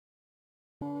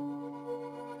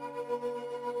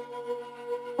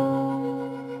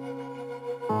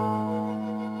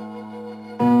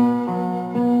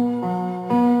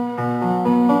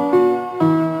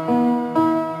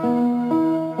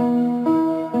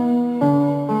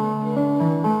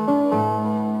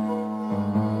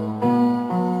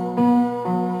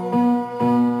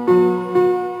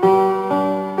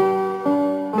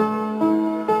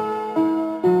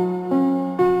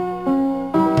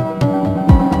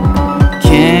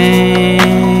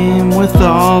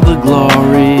all the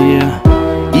glory,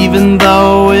 even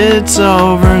though it's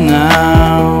over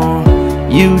now.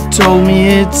 You told me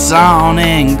it's on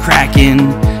and cracking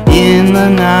in the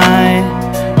night,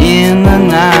 in the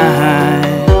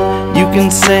night. You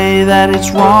can say that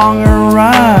it's wrong or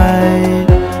right.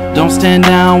 Don't stand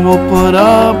down, we'll put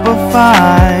up a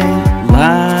fight.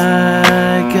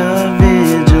 Like a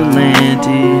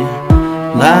vigilante,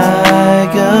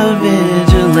 like a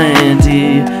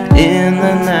vigilante, in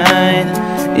the night,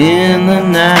 in the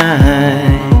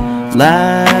night.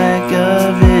 Like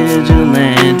a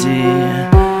vigilante,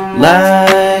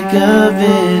 like a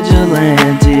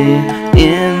vigilante,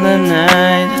 in the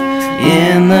night,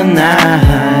 in the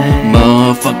night.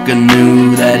 Motherfucker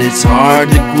knew that it's hard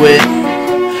to quit.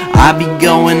 I be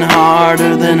going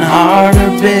harder than harder,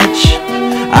 bitch.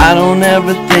 I don't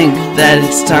ever think that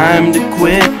it's time to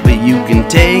quit, but you can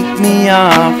take me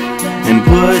off and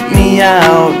put me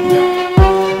out.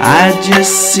 I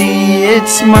just see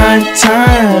it's my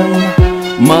time.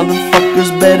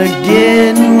 Motherfuckers better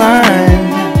get in line.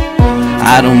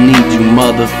 I don't need you,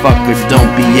 motherfucker,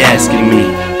 don't be asking me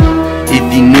if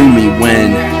you knew me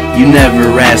when you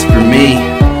never asked for me.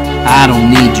 I don't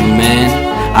need you, man,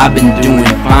 I've been doing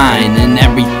fine and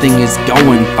everything is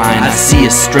going fine. I see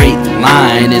a straight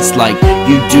line, it's like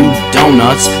you do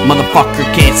donuts, motherfucker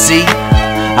can't see.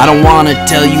 I don't wanna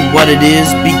tell you what it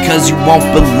is because you won't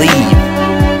believe.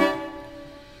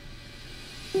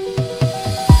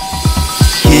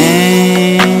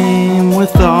 Came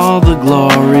with all the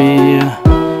glory,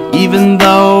 even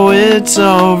though it's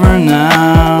over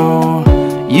now.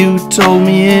 You told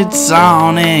me it's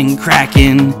on and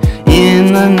cracking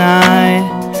in the night,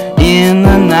 in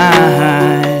the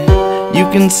night. You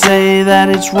can say that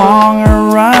it's wrong or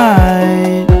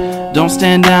right. Don't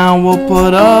stand down, we'll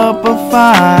put up a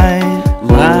fight.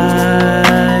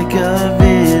 Like a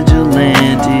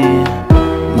vigilante,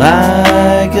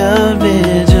 like a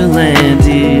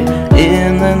vigilante,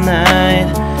 in the night,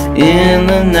 in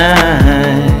the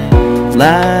night.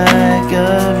 Like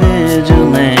a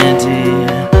vigilante,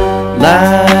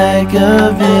 like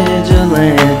a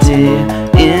vigilante,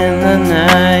 in the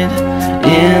night,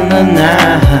 in the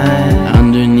night.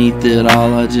 Underneath it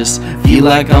all I just feel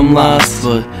like I'm lost,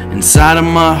 but inside of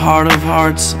my heart of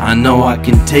hearts I know I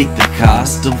can take the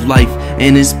cost of life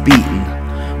and it's beating.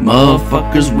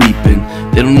 Motherfuckers weeping,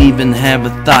 they don't even have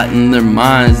a thought in their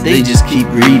minds, they just keep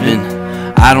grieving.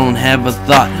 I don't have a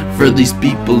thought for these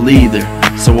people either,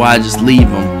 so I just leave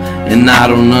them, and I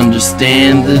don't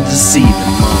understand the deceiving.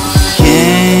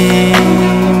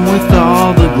 Came with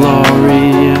all the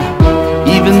glory,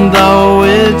 even though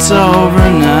it's over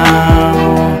now.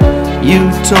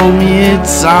 You told me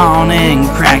it's on and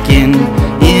cracking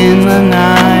in the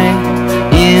night,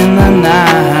 in the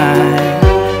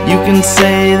night. You can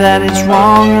say that it's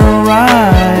wrong or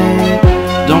right.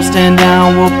 Don't stand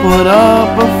down, we'll put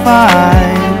up a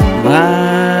fight.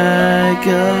 Like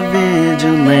a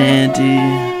vigilante,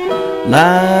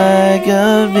 like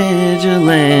a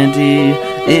vigilante,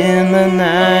 in the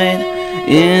night,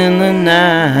 in the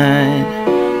night.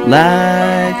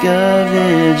 Like a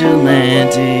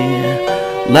vigilante,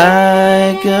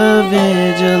 like a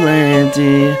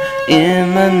vigilante,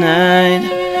 in the night,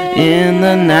 in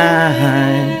the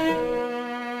night.